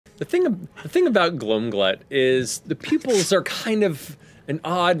The thing about Gloamglut is the pupils are kind of an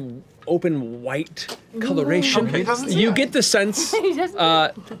odd, open white coloration. Okay, You get the sense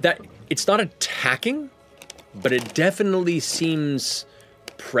that it's not attacking, but it definitely seems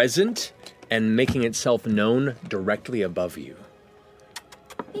present and making itself known directly above you.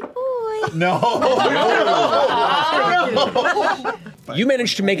 Big boy. No. You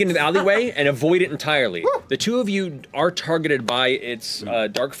managed to make it into the alleyway and avoid it entirely. The two of you are targeted by its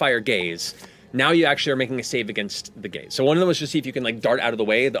dark fire gaze. Now you actually are making a save against the gaze. So one of them was to see if you can like dart out of the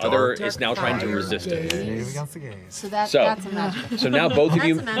way. The other is now trying to resist it. Against the gaze. So that's a magical. So now both of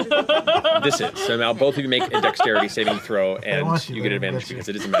you. That's a magical. This is. So now both of you make a dexterity saving throw, and you get advantage because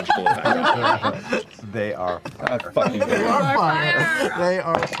it is a magical effect. They are Fucking they are fire. They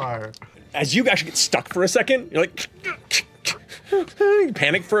are fire. As you actually get stuck for a second, you're like. You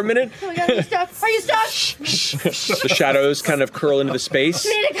panic for a minute. Oh my God, are you stuck? Are you stuck? The shadows kind of curl into the space.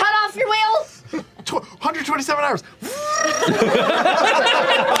 You need to cut off your wheel. 127 hours.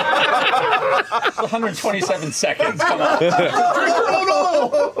 127 seconds. Come on. Oh no!